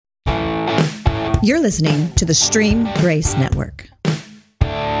You're listening to the Stream Grace Network.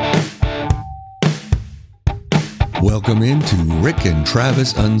 Welcome into Rick and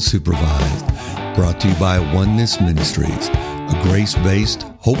Travis Unsupervised, brought to you by Oneness Ministries, a grace-based,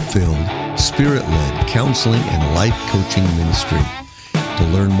 hope-filled, spirit-led counseling and life coaching ministry. To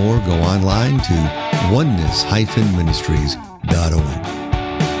learn more, go online to oneness-ministries.org.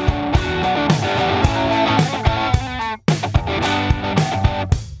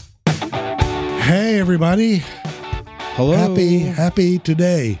 Hey, everybody. Hello. Happy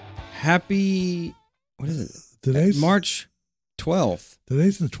today. Happy, what is it? Today's March 12th.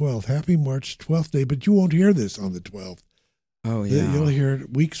 Today's the 12th. Happy March 12th day, but you won't hear this on the 12th. Oh, yeah. You'll hear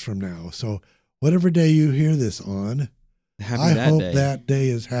it weeks from now. So whatever day you hear this on, I hope that day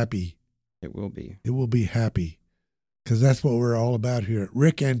is happy. It will be. It will be happy because that's what we're all about here at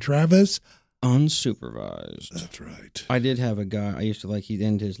Rick and Travis Unsupervised. That's right. I did have a guy, I used to like, he'd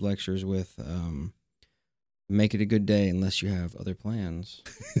end his lectures with, make it a good day unless you have other plans.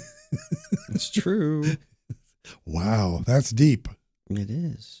 It's true. Wow, that's deep. It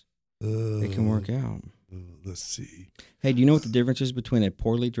is. It can work out. Let's see. Hey, do you know what the difference is between a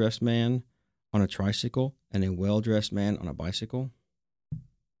poorly dressed man on a tricycle and a well-dressed man on a bicycle?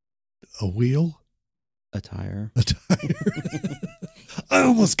 A wheel? A tire. A tire. I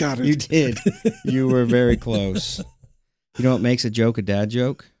almost got it. You did. You were very close. You know what makes a joke a dad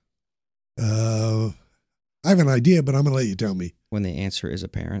joke? I have an idea, but I'm going to let you tell me. When the answer is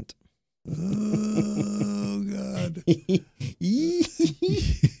apparent. Oh, God.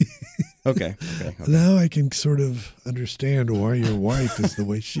 Okay. Now I can sort of understand why your wife is the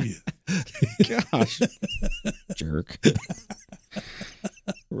way she is. Gosh. Jerk.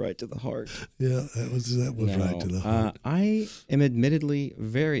 Right to the heart. Yeah, that was right to the heart. I am admittedly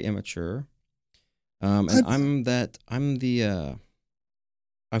very immature. And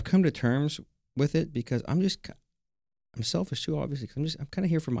I've come to terms with it because I'm selfish too, obviously. I'm kind of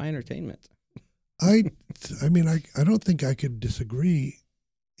here for my entertainment. I mean, I don't think I could disagree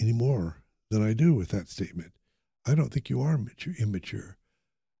any more than I do with that statement. I don't think you are immature.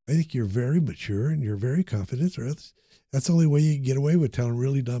 I think you're very mature and you're very confident, or else that's the only way you can get away with telling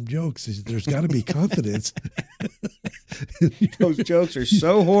really dumb jokes is there's got to be confidence. Those jokes are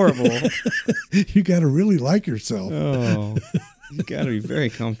so horrible. You got to really like yourself. Oh, you got to be very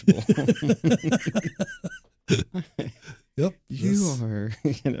comfortable. Yep. You are.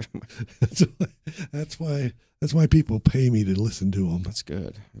 That's why people pay me to listen to them. That's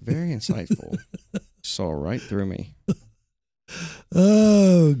good. Very insightful. Saw right through me.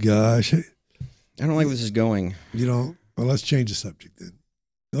 Oh, gosh. I don't like where this is going. You know, well, let's change the subject then.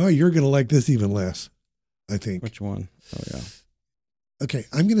 Oh, you're going to like this even less, I think. Which one? Oh, yeah. Okay,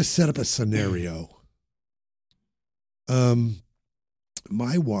 I'm going to set up a scenario.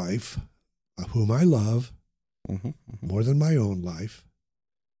 My wife, whom I love more than my own life,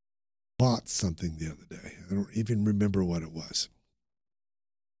 bought something the other day. I don't even remember what it was.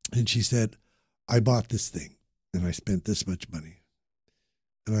 And she said, I bought this thing and I spent this much money.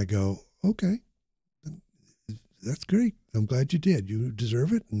 And I go, okay, that's great. I'm glad you did. You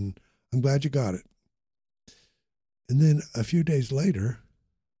deserve it, and I'm glad you got it. And then a few days later,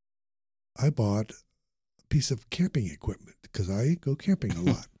 I bought a piece of camping equipment because I go camping a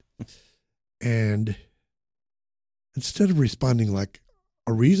lot. And instead of responding like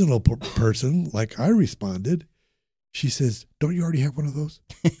a reasonable person, like I responded, she says, don't you already have one of those?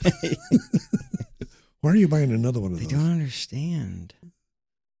 Why are you buying another one of those? I don't understand.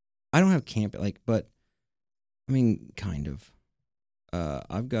 I don't have camping, but I mean, kind of.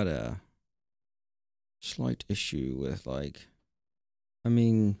 I've got a slight issue with a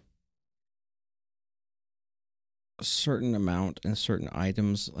certain amount and certain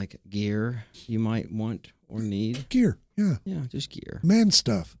items like gear you might want or need. Gear, yeah. Yeah, just gear. Man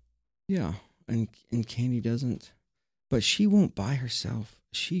stuff. Yeah, and Candy doesn't. But she won't buy herself.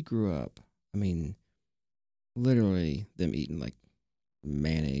 She grew up, literally them eating like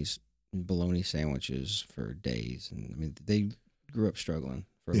mayonnaise and bologna sandwiches for days. And they grew up struggling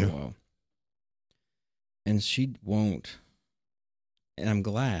for a little while. And she won't. And I'm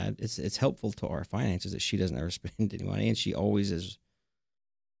glad it's helpful to our finances that she doesn't ever spend any money. And she always is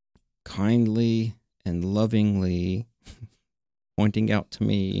kindly and lovingly pointing out to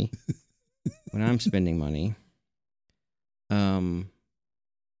me when I'm spending money.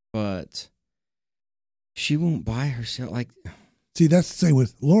 But she won't buy herself See, that's the same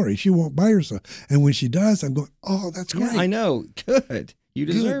with Lori. She won't buy herself. And when she does, I'm going, oh, that's great. Yeah, I know. Good. You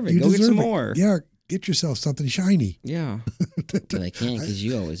deserve it. Go get some more. Yeah, get yourself something shiny. Yeah. But I can't because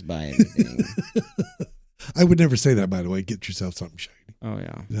you always buy everything. I would never say that, by the way. Get yourself something shiny. Oh,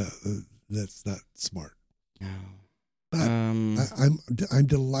 yeah. That's not smart. No. But I'm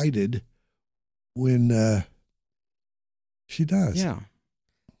delighted when she does. Yeah.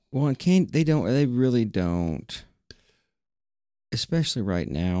 Well, and they really don't, especially right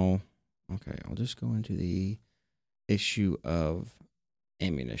now. Okay, I'll just go into the issue of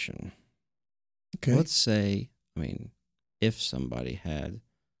ammunition. Okay. Let's say, if somebody had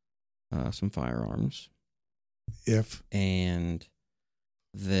some firearms, and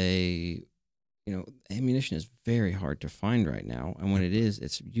they, ammunition is very hard to find right now, and when it is,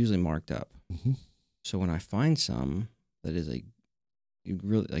 it's usually marked up. Mm-hmm. So when I find some that is a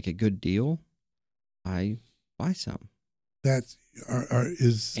good deal, I buy some. Is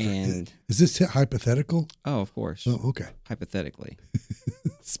this hypothetical? Oh, of course. Oh, okay. Hypothetically.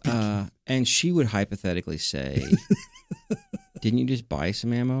 And she would hypothetically say, didn't you just buy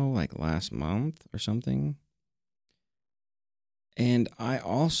some ammo like last month or something? And I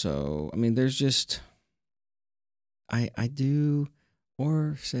also, there's just, I do,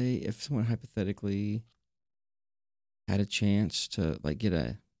 or say if someone hypothetically had a chance to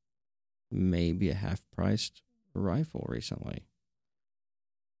get maybe a half-priced rifle recently.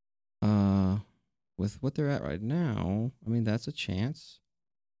 With what they're at right now, that's a chance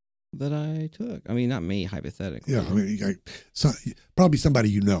that I took. Not me, hypothetically. Yeah, probably somebody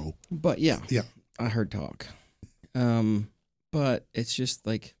you know. But yeah, I heard talk. But it's just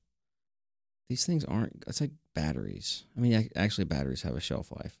like these things aren't. It's like batteries. Actually, batteries have a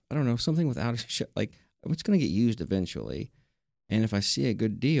shelf life. I don't know, something without a shelf. It's going to get used eventually, and if I see a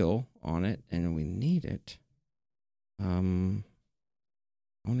good deal on it and we need it, I want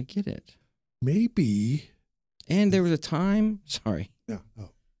to get it. Maybe. And there was a time. Sorry. Yeah. Oh.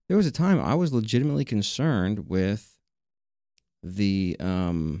 There was a time I was legitimately concerned with the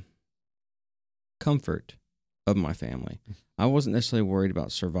comfort of my family. I wasn't necessarily worried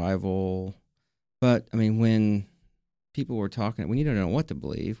about survival, but when people were talking, when you don't know what to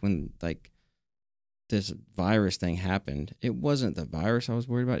believe, when this virus thing happened, it wasn't the virus I was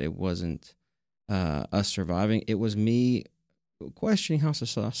worried about. It wasn't us surviving. It was me questioning how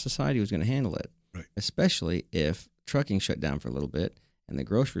society was going to handle it, right. Especially if trucking shut down for a little bit and the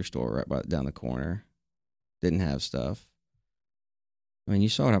grocery store right down the corner didn't have stuff. You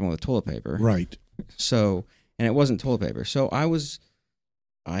saw what happened with toilet paper. Right. So, and it wasn't toilet paper. So I was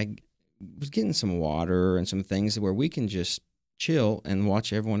getting some water and some things where we can just chill and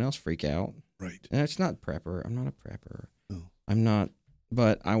watch everyone else freak out. Right. And it's not prepper. I'm not a prepper. No. I'm not,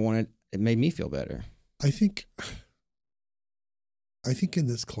 but it made me feel better. I think in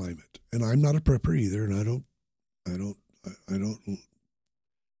this climate, and I'm not a prepper either, and I don't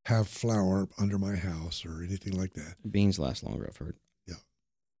have flour under my house or anything like that. Beans last longer, I've heard. Yeah.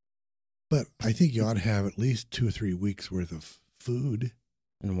 But I think you ought to have at least 2 or 3 weeks worth of food.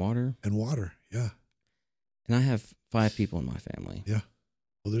 And water. Yeah. And I have 5 people in my family. Yeah.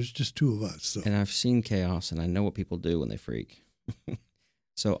 Well, there's just 2 of us. So. And I've seen chaos, and I know what people do when they freak.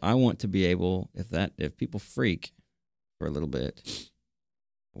 So I want to be able, if people freak for a little bit,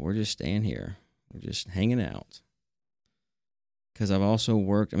 we're just staying here. We're just hanging out. Because I've also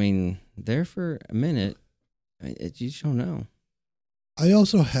worked, there for a minute. You just don't know. I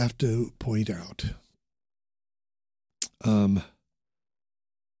also have to point out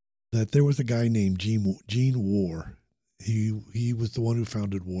that there was a guy named Gene War. He was the one who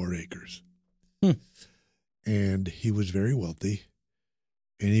founded War Acres. And he was very wealthy.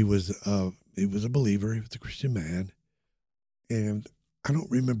 And he was a believer. He was a Christian man. And I don't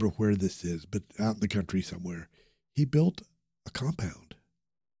remember where this is, but out in the country somewhere. He built a compound.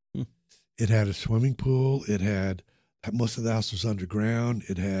 It had a swimming pool. It had, most of the house was underground.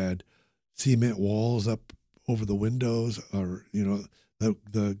 It had cement walls up over the windows, or,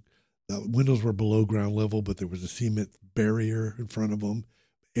 the windows were below ground level, but there was a cement barrier in front of them.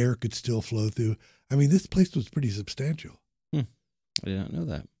 Air could still flow through. This place was pretty substantial. I did not know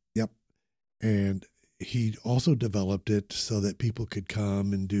that. Yep. And he also developed it so that people could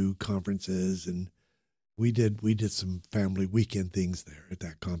come and do conferences, and we did some family weekend things there at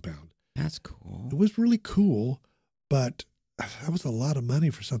that compound. That's cool. It was really cool, but that was a lot of money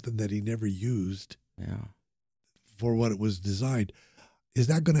for something that he never used. Yeah. For what it was designed. Is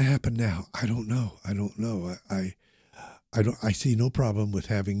that going to happen now? I don't know. I see no problem with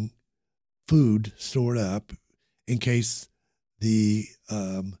having food stored up in case the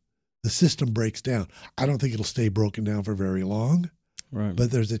system breaks down. I don't think it'll stay broken down for very long. Right.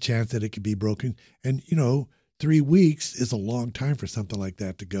 But there's a chance that it could be broken. And, 3 weeks is a long time for something like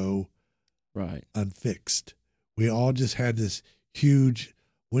that to go right unfixed. We all just had this huge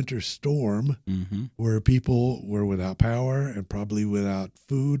winter storm where people were without power and probably without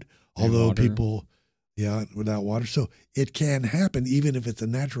food. Although water. people, without water. So it can happen even if it's a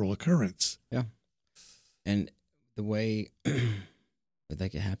natural occurrence. Yeah. And the way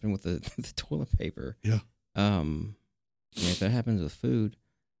that can happen with the toilet paper. Yeah. If that happens with food,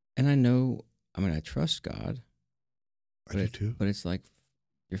 and I trust God. I do too. But it's like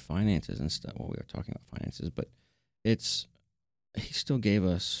your finances and stuff. Well, we were talking about finances, but he still gave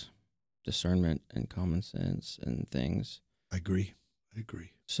us discernment and common sense and things. I agree.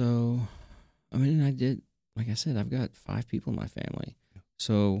 So, like I said, I've got 5 people in my family. Yeah.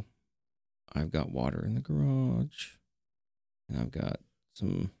 So I've got water in the garage, and I've got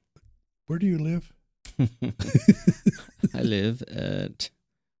some. Where do you live? I live at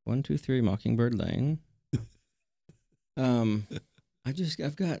 123 Mockingbird Lane.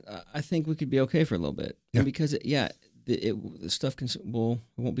 I've got. I think we could be okay for a little bit, Yeah. and because the stuff it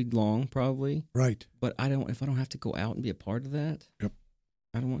won't be long probably. Right. But if I don't have to go out and be a part of that. Yep.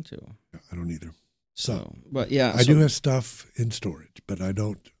 I don't want to. Yeah, I don't either. So, but yeah, I do have stuff in storage, but I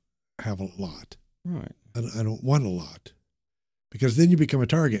don't have a lot. Right. I don't want a lot, because then you become a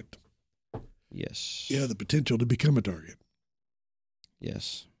target. Yes. Yeah, the potential to become a target.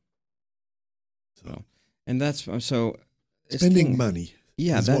 Yes. So, and that's so spending money.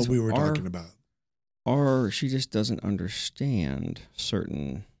 Yeah, is that's what we were talking about. Or she just doesn't understand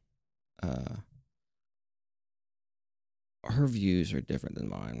certain. Her views are different than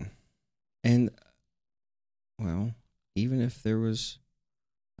mine, and even if there was,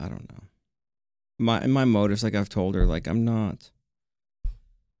 I don't know. My motives, like I've told her, like I'm not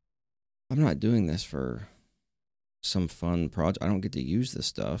doing this for some fun project. I don't get to use this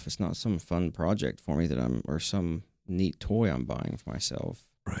stuff. It's not some fun project for me or some neat toy I'm buying for myself.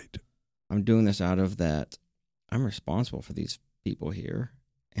 Right. I'm doing this out of that I'm responsible for these people here,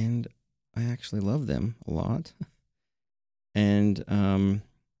 and I actually love them a lot. And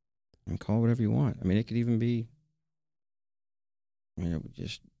call it whatever you want. I mean, it could even be, we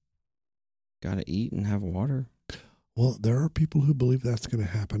just got to eat and have water. Well, there are people who believe that's going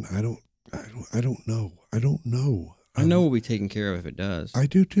to happen. I don't know. I don't know. I know we'll be taken care of if it does. I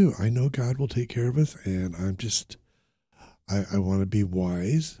do too. I know God will take care of us, and I'm just, I want to be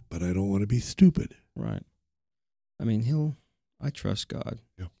wise, but I don't want to be stupid. Right. I mean, I trust God.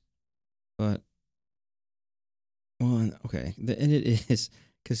 Yeah. But, okay. And it is,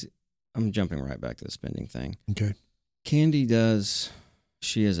 because I'm jumping right back to the spending thing. Okay. Candy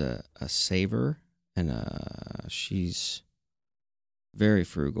she is a saver, and she's very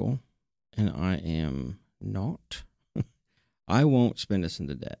frugal, and I am not. I won't spend us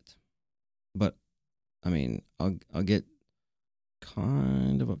into debt, but I mean, I'll get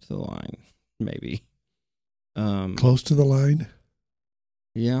kind of up to the line, maybe. Close to the line?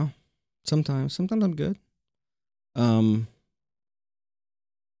 Yeah. Sometimes I'm good. Well,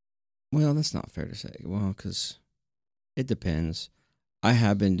 that's not fair to say. Well, because it depends. I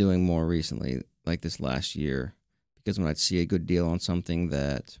have been doing more recently, like this last year, because when I'd see a good deal on something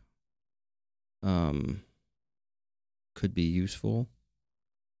that could be useful.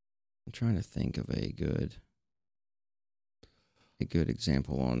 I'm trying to think of a good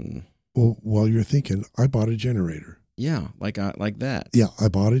example on. Well, while you're thinking, I bought a generator. Yeah, like that. Yeah, I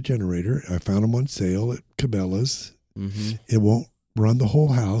bought a generator. I found them on sale at Cabela's. Mm-hmm. It won't run the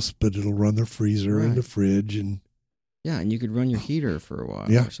whole house, but it'll run the freezer and the fridge, and and you could run your heater for a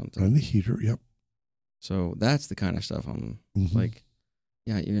while or something. Run the heater. Yep. So that's the kind of stuff I'm like,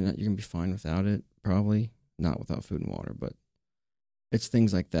 you're gonna be fine without it. Probably not without food and water, but it's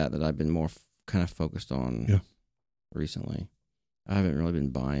things like that I've been more kind of focused on recently. I haven't really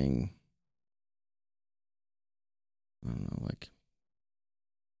been buying, I don't know, like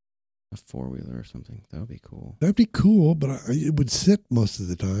a 4-wheeler or something. That would be cool. That'd be cool, but it would sit most of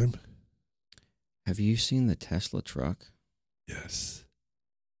the time. Have you seen the Tesla truck? Yes.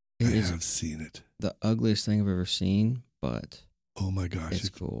 I have seen it. The ugliest thing I've ever seen, but oh my gosh, it's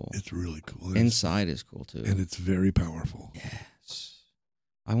cool. It's really cool. Inside is cool too. And it's very powerful. Yes.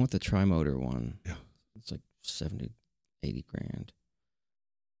 I want the tri-motor one. Yeah. It's like 70, 80 grand.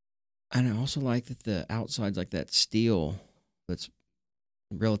 And I also like that the outside's like that steel that's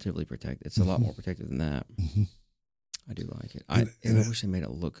relatively protected. It's a lot more protected than that. Mm-hmm. I do like it. I wish they made it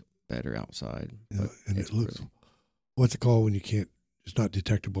look better outside. Yeah, and it looks, what's it called when you can't, it's not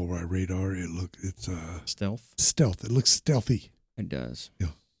detectable by radar. It's stealth. Stealth. It looks stealthy. It does. Yeah.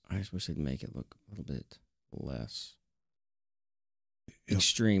 I just wish they'd make it look a little bit less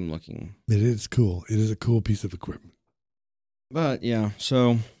extreme looking. It is cool. It is a cool piece of equipment. But yeah,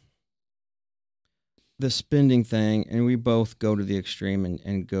 so the spending thing, and we both go to the extreme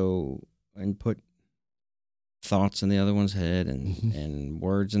and go and put thoughts in the other one's head and, Mhm. and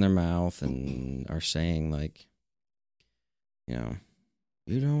words in their mouth and are saying like, you know,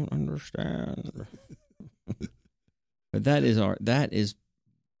 you don't understand. But that is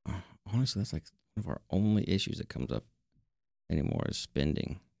honestly, that's like one of our only issues that comes up anymore is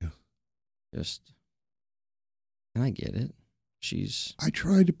spending. Yeah. Just, and I get it. I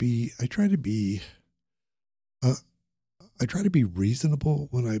try to be reasonable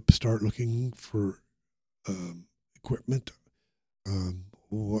when I start looking for equipment,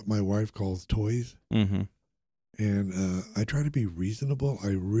 what my wife calls toys. Mm-hmm. And I try to be reasonable. I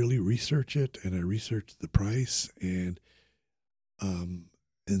really research it, and I research the price, and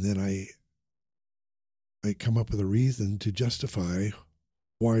then I come up with a reason to justify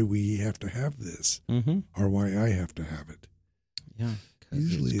why we have to have this, Mm-hmm. or why I have to have it. Yeah,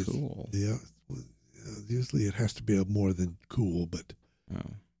 because Usually it's cool. Yeah, usually it has to be more than cool, but Oh.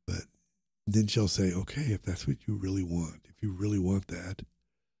 then she'll say, "Okay, if that's what you really want, if you really want that,"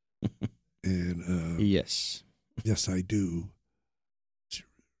 and Yes. yes, I do.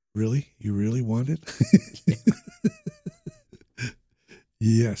 Really, you really want it?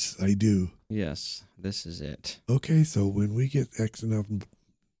 Yes, I do. Yes, this is it. Okay, so when we get X amount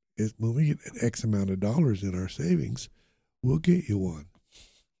of dollars in our savings, we'll get you one.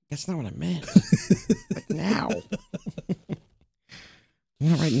 That's not what I meant. Right now.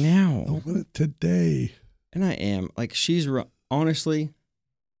 Not right now. I want it today. And I am. Like, she's honestly,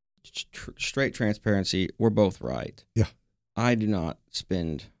 straight transparency, we're both right. Yeah. I do not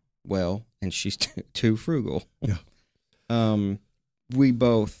spend well, and she's too frugal. Yeah. We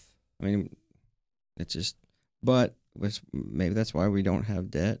both, I mean, it's just, but maybe that's why we don't have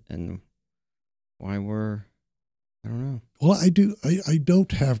debt and why we're, I don't know. Well, I do. I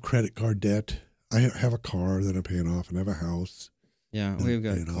don't have credit card debt. I have a car that I'm paying off, and I have a house. Yeah, And we've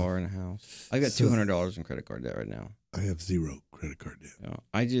got a paying car and a house. I got So- $200 in credit card debt right now. I have zero credit card debt. You know,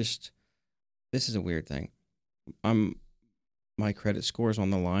 this is a weird thing. My credit score is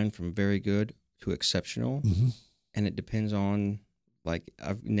on the line from very good to exceptional, Mm-hmm. and it depends on, like,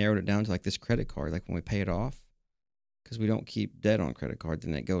 I've narrowed it down to like this credit card. Like when we pay it off, because we don't keep debt on credit card,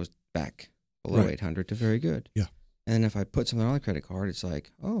 then it goes back below Right. 800 to very good. Yeah. And then if I put something on the credit card, it's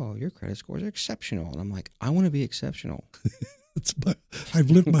like, oh, your credit scores are exceptional, and I'm like, I want to be exceptional. I've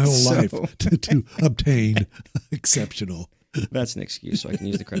lived my whole So- life to obtain exceptional. That's an excuse, so I can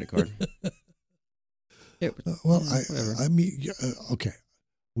use the credit card. Well, Whatever. I mean, okay.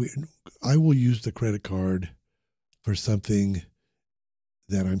 I will use the credit card for something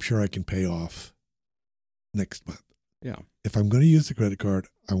that I'm sure I can pay off next month. Yeah. If I'm going to use the credit card,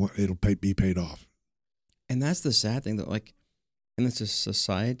 I want it'll be paid off. And that's the sad thing that, like, in this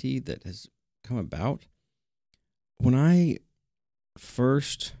society that has come about, when I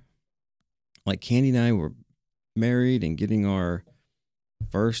first, like, Candy and I were married and getting our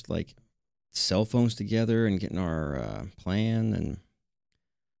first, like, cell phones together and getting our plan, and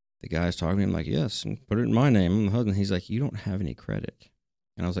the guy's talking to him like, yes, and put it in my name. I'm the husband. He's like, you don't have any credit.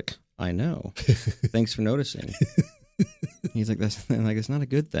 And I was like, I know. Thanks for noticing. He's like, it's not a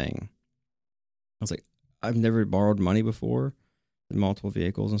good thing. I was like, I've never borrowed money before in multiple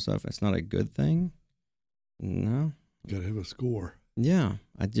vehicles and stuff. It's not a good thing. No. Got to have a score. Yeah.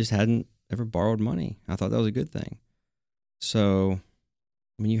 I just hadn't ever borrowed money. I thought that was a good thing. So,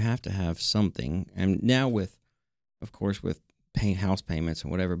 I mean, you have to have something. And now with paying house payments and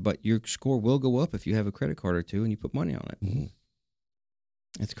whatever, but your score will go up if you have a credit card or two and you put money on it. Mm-hmm.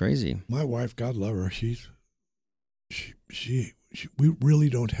 It's crazy. My wife, God love her, we really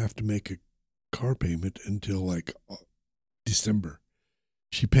don't have to make a car payment until like December.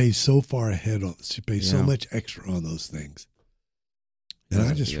 She pays so far ahead on. She pays so Yeah. much extra on those things, and Yeah, I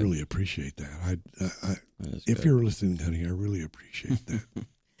that's just good. really appreciate that. That is If good. you're listening, honey, I really appreciate that.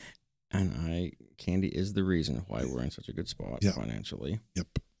 And Candy is the reason why we're in such a good spot Yeah. financially.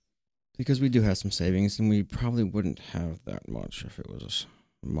 Yep. Because we do have some savings, and we probably wouldn't have that much if it was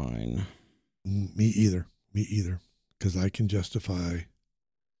mine. Me either. Because I can justify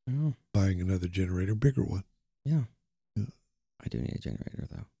Oh, buying another generator, bigger one. yeah. Yeah. I do need a generator,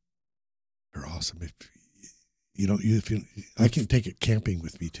 though. They're awesome. I can take it camping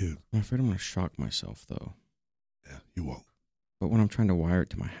with me too. I'm afraid I'm going to shock myself, though. Yeah, you won't. But when I'm trying to wire it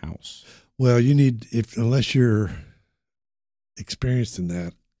to my house. Well, you need unless you're experienced in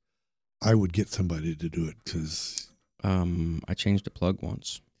that, I would get somebody to do it because I changed a plug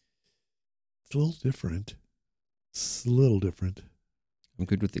once. it's a little different. I'm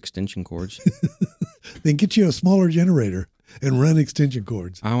good with extension cords. Then get you a smaller generator and run extension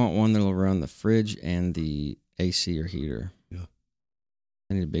cords. I want one that'll run the fridge and the AC or heater. Yeah.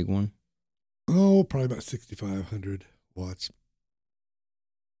 I need a big one. Oh, probably about 6,500 watts.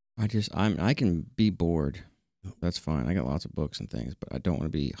 I can be bored. Yep. That's fine. I got lots of books and things, but I don't want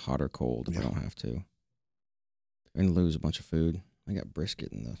to be hot or cold if I Yeah. don't have to. And lose a bunch of food. I got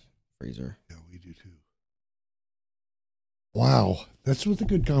brisket in the freezer. Yeah, we do too. Wow, that was a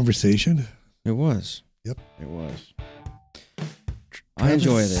good conversation. It was. Yep. It was. I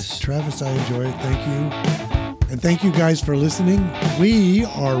enjoy this. Travis, I enjoy it. Thank you. And thank you guys for listening. We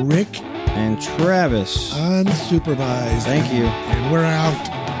are Rick And Travis. Unsupervised. Thank you. And we're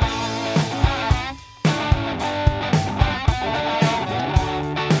out.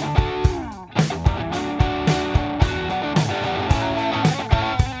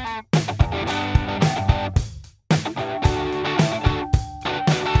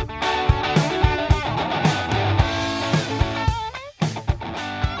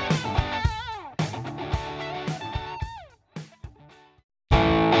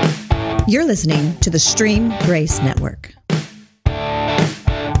 You're listening to the Stream Grace Network.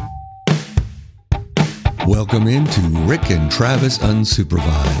 Welcome into Rick and Travis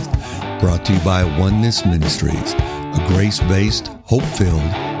Unsupervised, brought to you by Oneness Ministries, a grace-based,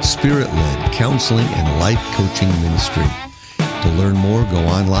 hope-filled, spirit-led counseling and life coaching ministry. To learn more, go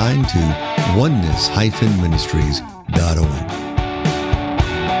online to oneness-ministries.org.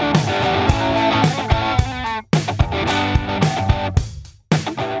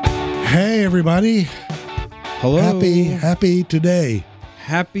 Hey, everybody. Hello. Happy today.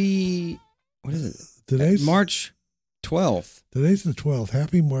 Happy. What is it? Today's March 12th. Today's the 12th.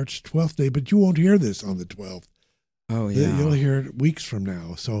 Happy March 12th day, but you won't hear this on the 12th. Oh, yeah. You'll hear it weeks from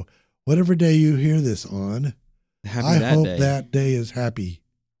now. So whatever day you hear this on, Happy I that hope day. that day is happy.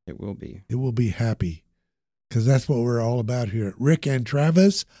 It will be. It will be happy because that's what we're all about here at Rick and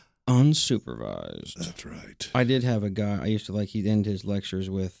Travis. Unsupervised. That's right. I did have a guy, I used to like, he'd end his lectures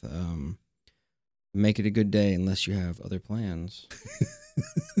with, make it a good day unless you have other plans.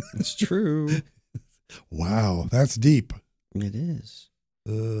 It's true. Wow, that's deep. It is.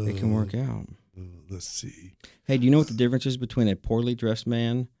 It can work out. Let's see. Hey, do you know what the difference is between a poorly dressed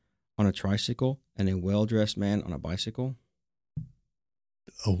man on a tricycle and a well-dressed man on a bicycle?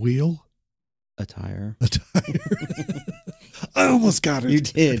 A wheel? A tire. A tire? I almost got it. You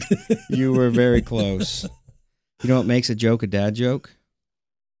did. You were very close. You know what makes a joke a dad joke?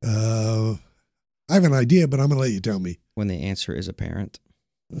 I have an idea, but I'm going to let you tell me. When the answer is apparent.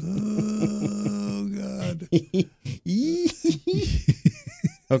 Oh, God.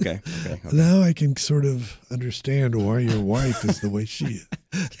 Okay. Now I can sort of understand why your wife is the way she is.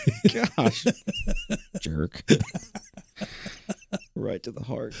 Gosh. Jerk. Right to the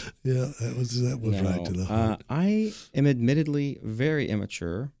heart. Yeah, that was right to the heart. I am admittedly very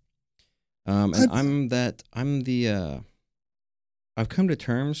immature. And I've come to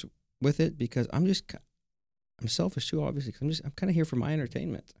terms with it because I'm selfish too, obviously, because I'm kind of here for my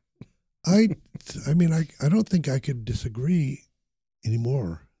entertainment. I mean, I don't think I could disagree any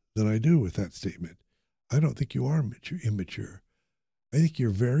more than I do with that statement. I don't think you are immature. I think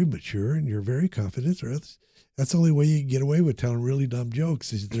you're very mature and you're very confident, or else that's the only way you can get away with telling really dumb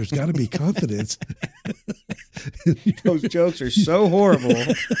jokes is there's got to be confidence. Those jokes are so horrible.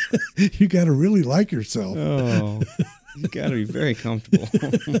 You got to really like yourself. Oh, you got to be very comfortable.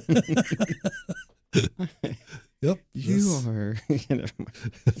 Yep. You are.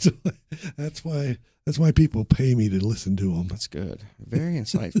 That's why people pay me to listen to them. That's good. Very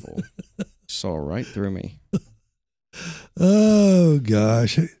insightful. Saw right through me. Oh,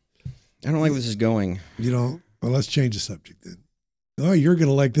 gosh. I don't like where this is going. Well, let's change the subject then. Oh, you're going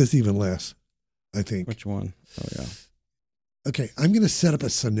to like this even less, I think. Which one? Oh, yeah. Okay, I'm going to set up a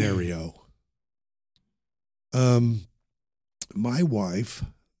scenario. My wife,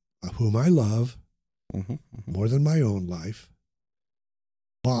 whom I love more than my own life,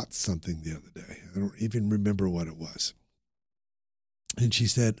 bought something the other day. I don't even remember what it was. And she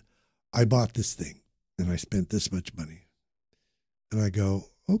said, I bought this thing and I spent this much money. And I go,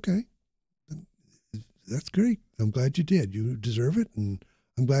 okay, that's great. I'm glad you did. You deserve it. And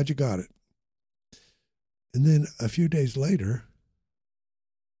I'm glad you got it. And then a few days later,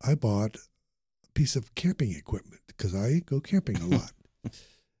 I bought a piece of camping equipment because I go camping a lot.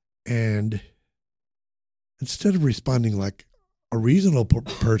 And instead of responding like a reasonable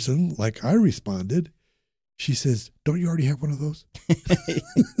person, like I responded, she says, don't you already have one of those?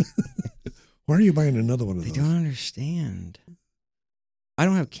 Why are you buying another one of those? They don't understand. I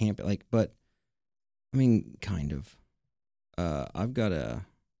don't have camping, but I mean, kind of. I've got a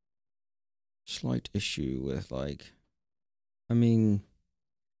slight issue with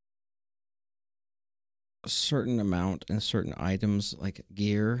a certain amount and certain items like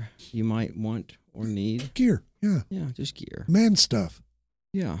gear you might want or need. Gear. Yeah. Yeah, just gear. Man stuff.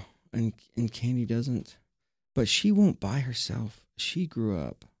 Yeah, and Candy doesn't, but she won't buy herself. She grew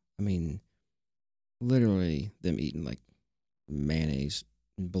up, I mean, literally them eating like mayonnaise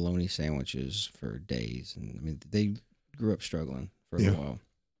and bologna sandwiches for days, and I mean they grew up struggling for a while,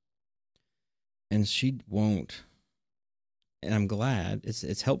 and she won't. And I'm glad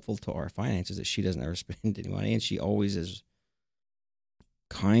it's helpful to our finances that she doesn't ever spend any money, and she always is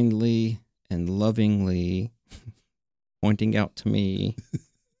kindly and lovingly pointing out to me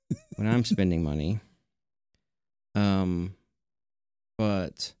when I'm spending money.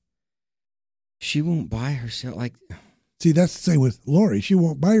 But she won't buy herself like. See, that's the same with Lori. She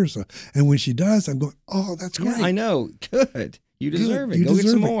won't buy herself, and when she does, I'm going, "Oh, that's great! Yeah, I know, good. You deserve it. You Go get some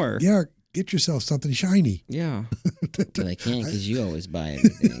deserve it. more. Yeah, get yourself something shiny." Yeah, but I can't because you always buy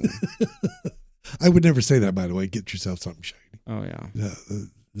everything. I would never say that, by the way. Get yourself something shiny. Oh yeah, No,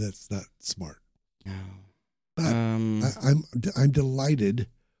 that's not smart. No. But I'm delighted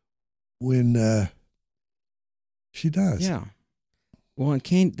when she does. Yeah. Well,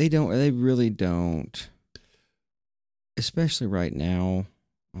 and they really don't. Especially right now.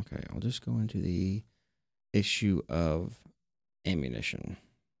 Okay, I'll just go into the issue of ammunition.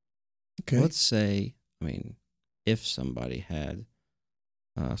 Okay. Let's say, I mean, if somebody had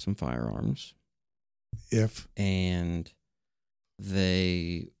some firearms. And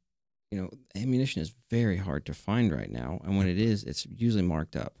they, ammunition is very hard to find right now. And when it is, it's usually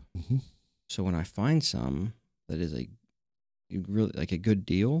marked up. Mm-hmm. So when I find some that is really like a good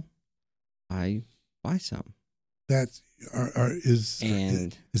deal, I buy some. Is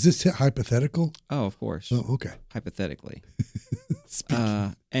this hypothetical? Oh, of course. Oh, okay. Hypothetically.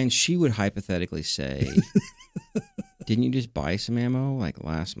 And she would hypothetically say, didn't you just buy some ammo like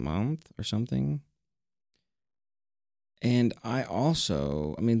last month or something? And I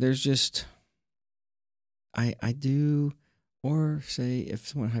also, there's just, I do, or say if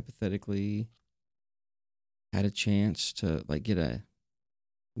someone hypothetically had a chance to like get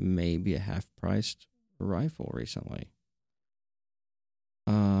maybe a half-priced rifle recently,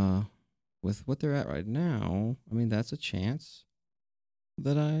 with what they're at right now, that's a chance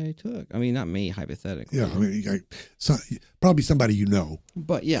that I took. Not me, hypothetically. Yeah, probably somebody you know.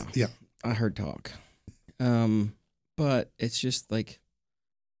 But yeah, yeah, I heard talk. But it's just like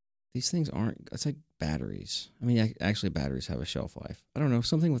these things aren't. It's like batteries. Actually, batteries have a shelf life. I don't know,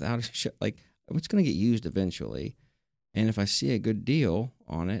 something without a shelf. Like it's going to get used eventually, and if I see a good deal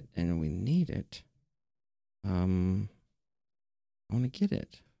on it and we need it, I want to get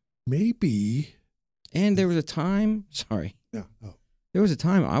it. Maybe. And there was a time. Sorry. Yeah. Oh. There was a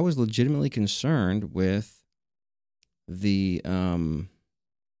time I was legitimately concerned with the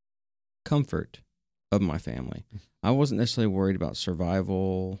comfort of my family. I wasn't necessarily worried about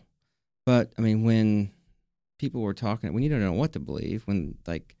survival, but when people were talking, when you don't know what to believe, when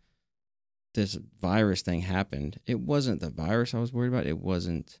like this virus thing happened, it wasn't the virus I was worried about. It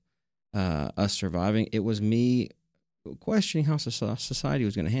wasn't us surviving. It was me questioning how society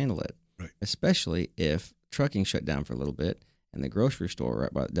was going to handle it, right? Especially if trucking shut down for a little bit and the grocery store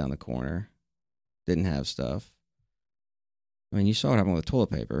right down the corner didn't have stuff. You saw what happened with toilet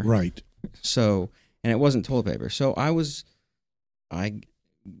paper, right? So. And it wasn't toilet paper. So I was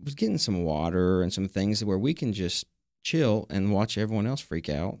getting some water and some things where we can just chill and watch everyone else freak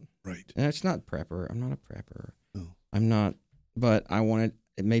out. Right. And it's not prepper. I'm not a prepper. No. I'm not, but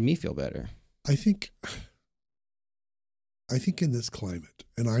it made me feel better. I think in this climate,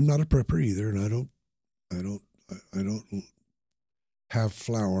 and I'm not a prepper either, and I don't have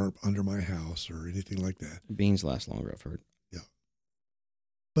flour under my house or anything like that. Beans last longer, I've heard.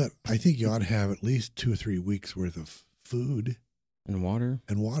 But I think you ought to have at least 2 or 3 weeks worth of food and water.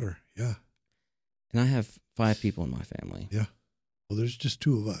 Yeah. And I have 5 people in my family. Yeah. Well, there's just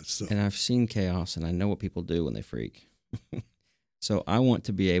 2 of us. So. And I've seen chaos, and I know what people do when they freak. So I want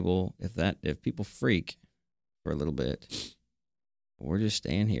to be able, if people freak for a little bit, we're just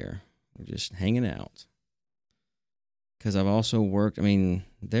staying here. We're just hanging out. Because I've also worked,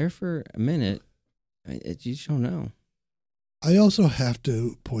 there for a minute. You just don't know. I also have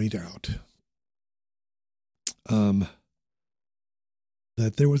to point out that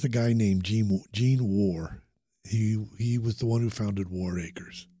there was a guy named Gene War. He was the one who founded War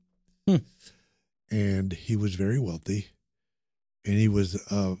Acres. And he was very wealthy. And he was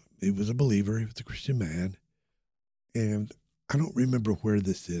a believer. He was a Christian man. And I don't remember where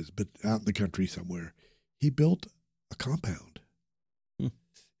this is, but out in the country somewhere. He built a compound.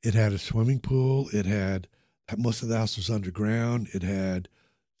 It had a swimming pool. It had... Most of the house was underground. It had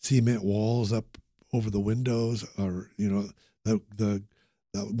cement walls up over the windows, or the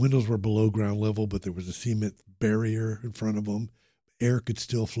windows were below ground level, but there was a cement barrier in front of them. Air could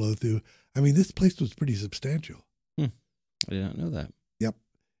still flow through. I mean, this place was pretty substantial. I did not know that. Yep.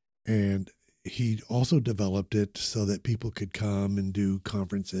 And he also developed it so that people could come and do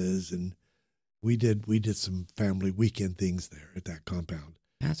conferences, and we did some family weekend things there at that compound.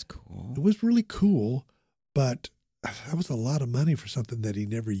 That's cool. It was really cool, but that was a lot of money for something that he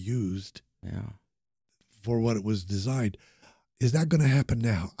never used. Yeah. For what it was designed. Is that going to happen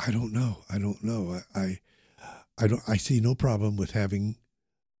now? I don't know. I see no problem with having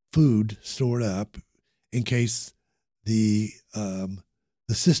food stored up in case the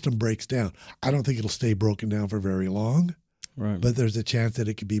system breaks down. I don't think it'll stay broken down for very long, right? But there's a chance that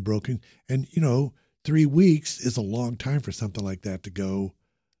it could be broken. And 3 weeks is a long time for something like that to go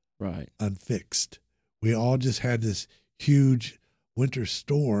right unfixed. We all just had this huge winter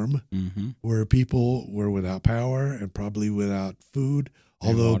storm where people were without power and probably without food,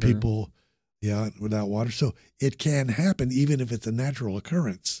 although people, without water. So it can happen even if it's a natural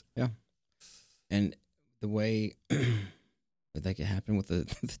occurrence. Yeah. And the way that could happen with the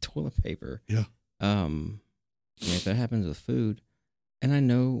toilet paper. Yeah. If that happens with food, and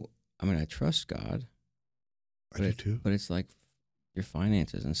I trust God. I do too. But it's like your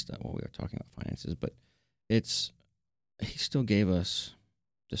finances and stuff. Well, we were talking about finances, but he still gave us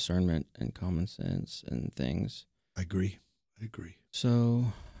discernment and common sense and things. I agree.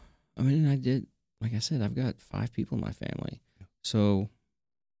 So, I did, like I said, I've got 5 people in my family. Yeah. So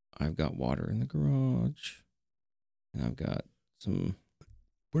I've got water in the garage, and I've got some.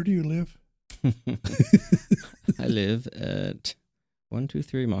 Where do you live? I live at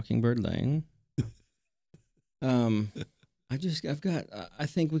 123 Mockingbird Lane. I've got, I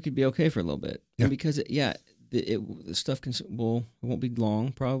think we could be okay for a little bit. Yeah. And because, the stuff it won't be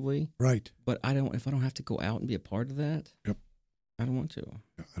long probably. Right. But if I don't have to go out and be a part of that. Yep. I don't want to.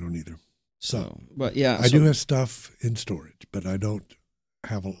 Yeah, I don't either. So, but yeah. I do have stuff in storage, but I don't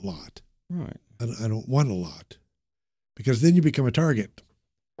have a lot. Right. I don't want a lot because then you become a target.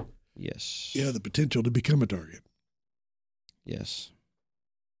 Yes. Yeah, the potential to become a target. Yes.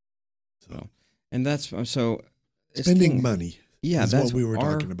 So, and that's so spending money. Yeah, that's what we were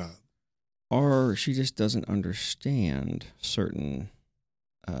talking about. Or she just doesn't understand certain.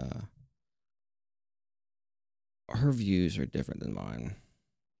 Her views are different than mine,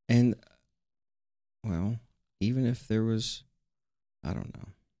 and even if there was, I don't know.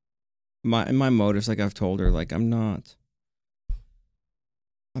 My motives, like I've told her, like I'm not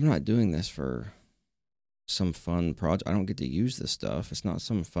doing this for some fun project. I don't get to use this stuff. It's not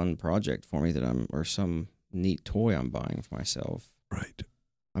some fun project for me or some neat toy I'm buying for myself. Right.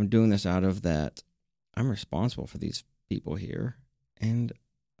 I'm doing this out of that I'm responsible for these people here, and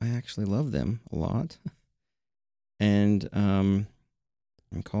I actually love them a lot. And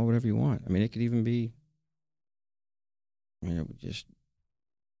call it whatever you want. It could even be, we just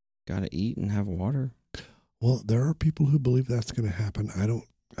got to eat and have water. Well, there are people who believe that's going to happen. I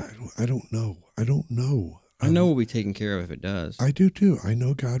don't know. I know we'll be taken care of if it does. I do too. I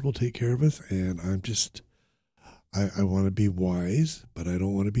know God will take care of us, and I'm just, I want to be wise, but I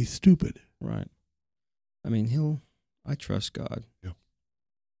don't want to be stupid. Right. I trust God. Yeah.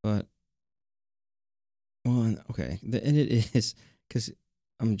 But, okay. And it is, because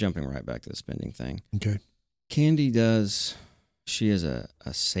I'm jumping right back to the spending thing. Okay. Candy she is a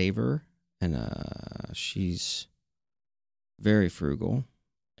saver, and she's very frugal,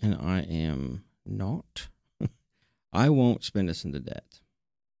 and I am not. I won't spend us into debt,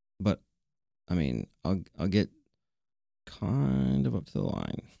 but I'll get kind of up to the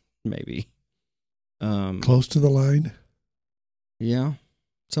line, maybe. Close to the line? Yeah.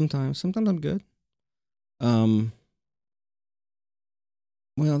 Sometimes I'm good. Well,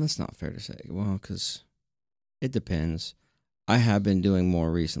 that's not fair to say. Well, because it depends. I have been doing more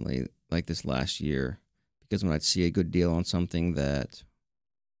recently, like this last year, because when I'd see a good deal on something that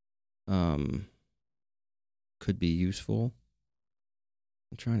could be useful.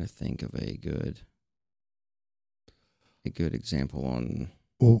 I'm trying to think of a good example on.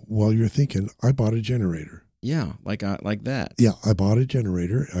 Well, while you're thinking, I bought a generator. Yeah, like that. Yeah, I bought a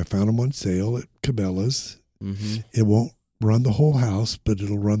generator. I found them on sale at Cabela's. Mm-hmm. It won't run the whole house, but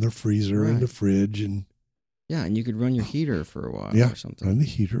it'll run the freezer and the fridge and. Yeah, and you could run your heater for a while or something. Run the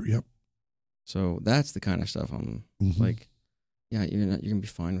heater. Yep. So that's the kind of stuff I'm like, yeah, you're gonna be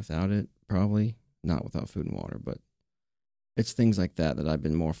fine without it. Probably not without food and water, but it's things like that I've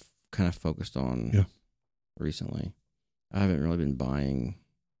been more kind of focused on recently. I haven't really been buying.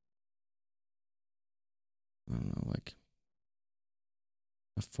 I don't know, like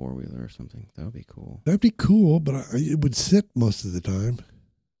A 4-wheeler or something. That would be cool. That'd be cool, but it would sit most of the time.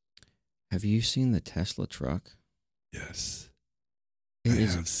 Have you seen the Tesla truck? Yes. I It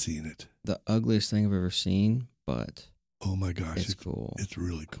have seen it. the ugliest thing I've ever seen, but Oh my gosh. it's cool. It's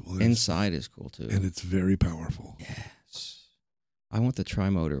really cool. And Inside is cool too. and it's very powerful. Yes. I want the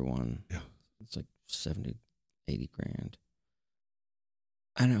tri-motor one. Yeah. It's like 70, 80 grand.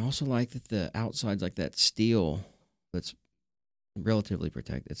 And I also like that the outside's like that steel that's relatively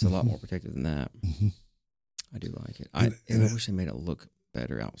protected. It's a lot more protected than that. Mm-hmm. I do like it. And I wish they made it look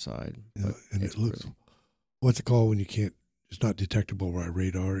better outside. Yeah, But and it's it looks. brutal. What's it called when you can't? It's not detectable by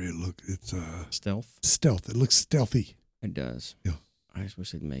radar. It's Stealth. stealth. It looks stealthy. It does. Yeah. I just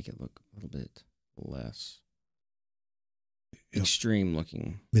wish they'd make it look a little bit less Yeah. extreme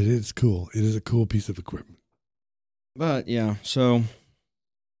looking. It is cool. It is a cool piece of equipment. But yeah, so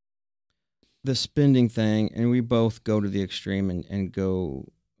the spending thing, and we both go to the extreme and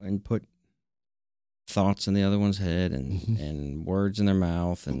go and put thoughts in the other one's head and, Mhm. and words in their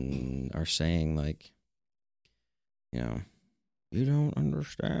mouth and are saying like, you don't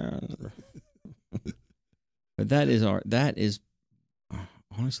understand. But that is honestly,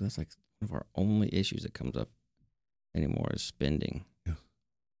 that's like one of our only issues that comes up anymore is spending. Yeah.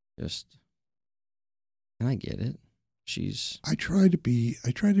 And I get it. I try to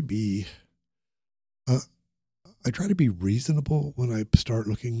be reasonable when I start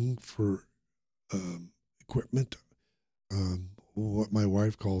looking for equipment, what my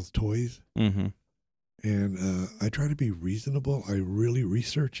wife calls toys. Mm-hmm. And I try to be reasonable. I really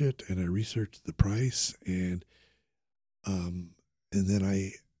research it, and I research the price, and then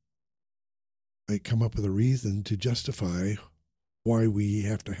I come up with a reason to justify why we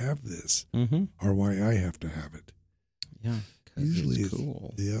have to have this, Mm-hmm. or why I have to have it. Yeah, because Usually it's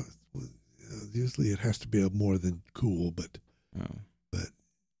cool. Yeah, usually it has to be more than cool, but Oh.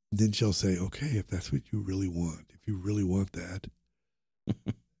 then she'll say, "Okay, if that's what you really want, if you really want that,"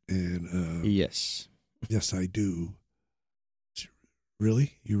 and Yes. yes, I do.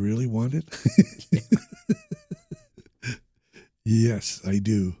 Really? You really want it? Yes, I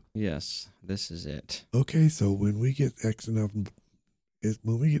do. Yes, this is it. Okay, so when we get X amount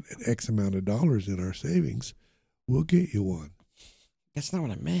of dollars in our savings, we'll get you one. That's not what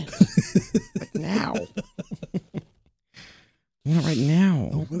I meant. Like now. Not right now.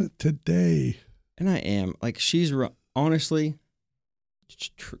 I want it today. And I am. Like, she's honestly,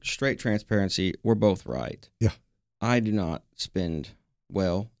 straight transparency, we're both right. Yeah. I do not spend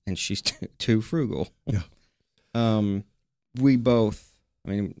well, and she's too frugal. Yeah. We both, I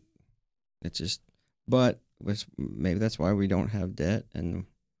mean, it's just, but maybe that's why we don't have debt and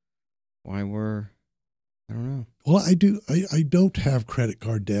why I don't know. Well, I do. I don't have credit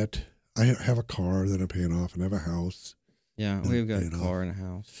card debt. I have a car that I'm paying off, and I have a house. Yeah, we've got a car and a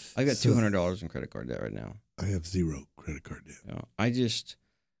house. I got $200 in credit card debt right now. I have 0 credit card debt.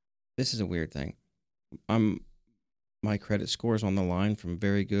 This is a weird thing. My credit score is on the line from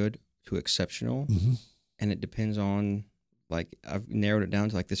very good to exceptional, Mm-hmm. and it depends on, like, I've narrowed it down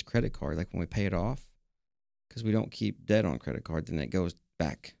to like this credit card, like when we pay it off, because we don't keep debt on credit card, then it goes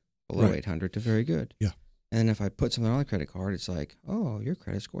back below 800 to very good. Yeah. And then if I put something on the credit card, it's like, oh, your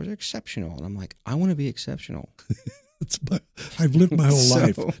credit scores are exceptional. And I'm like, I want to be exceptional. I've lived my whole So-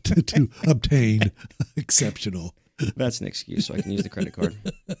 life to obtain exceptional. That's an excuse, so I can use the credit card.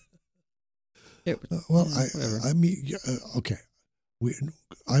 Yeah, whatever. I mean, okay.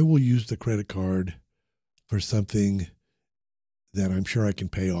 I will use the credit card for something that I'm sure I can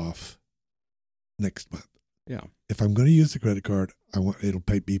pay off next month. Yeah. If I'm going to use the credit card, I want it'll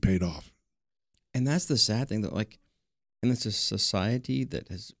be paid off. And that's the sad thing that, like, and it's a society that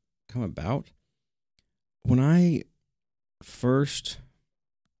has come about. When I first,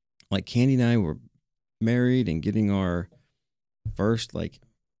 like, Candy and I were married and getting our first, like,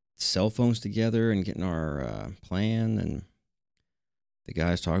 cell phones together and getting our plan, and the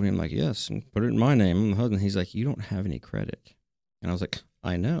guy's talking to me, I'm like, yes, and put it in my name. I'm the husband. He's like, you don't have any credit. And I was like,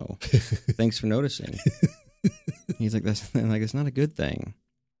 I know. Thanks for noticing. He's like, it's not a good thing.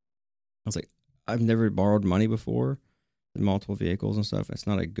 I was like, I've never borrowed money before in multiple vehicles and stuff. It's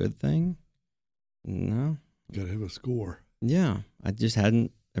not a good thing. No. Got to have a score. Yeah. I just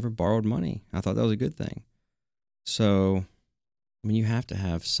hadn't ever borrowed money. I thought that was a good thing. So, I mean, you have to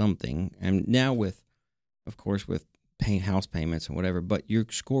have something. And now of course, with paying house payments and whatever, but your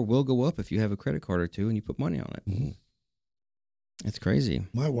score will go up if you have a credit card or two and you put money on it. Mm-hmm. It's crazy.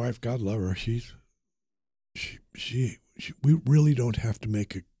 My wife, God love her, we really don't have to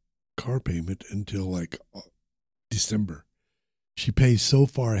make a car payment until like December. She pays so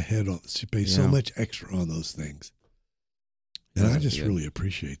far ahead on. She pays so much extra on those things. And Yeah, I just good. really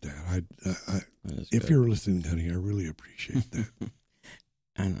appreciate that. That is If good. you're listening, honey, I really appreciate that.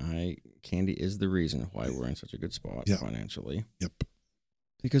 And Candy is the reason why we're in such a good spot Yeah. financially. Yep.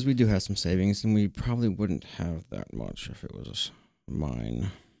 Because we do have some savings, and we probably wouldn't have that much if it was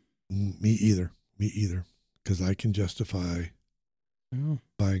mine. Me either. Because I can justify Oh,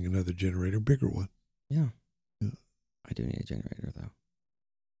 buying another generator, bigger one. yeah. Yeah. I do need a generator, though.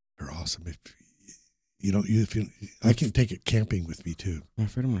 They're awesome. If you don't use, I can take it camping with me too. I'm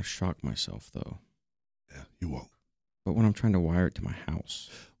afraid I'm going to shock myself, though. Yeah, you won't. But when I'm trying to wire it to my house.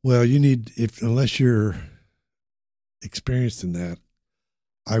 Well, you need, unless you're experienced in that,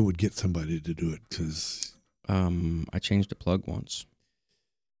 I would get somebody to do it because I changed a plug once.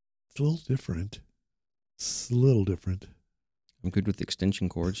 it's a little different. It's a little different. I'm good with extension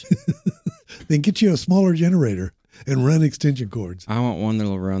cords. Then get you a smaller generator and run extension cords. I want one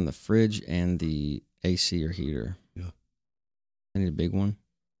that'll run the fridge and the AC or heater. Yeah. I need a big one.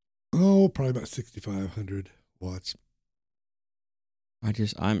 Oh, probably about 6,500 watts.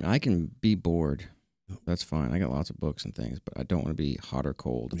 I can be bored. Yep. That's fine. I got lots of books and things, but I don't want to be hot or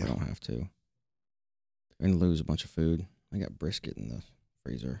cold if I Yeah. don't have to. And lose a bunch of food. I got brisket in the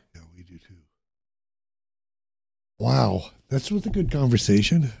freezer. Yeah, we do too. Wow, that was a good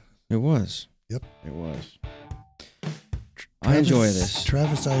conversation. It was. Yep. It was. I enjoy this.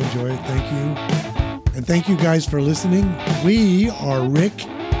 Travis, I enjoy it. Thank you. And thank you guys for listening. We are Rick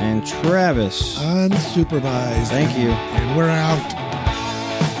And Travis. Unsupervised. Thank you. And we're out.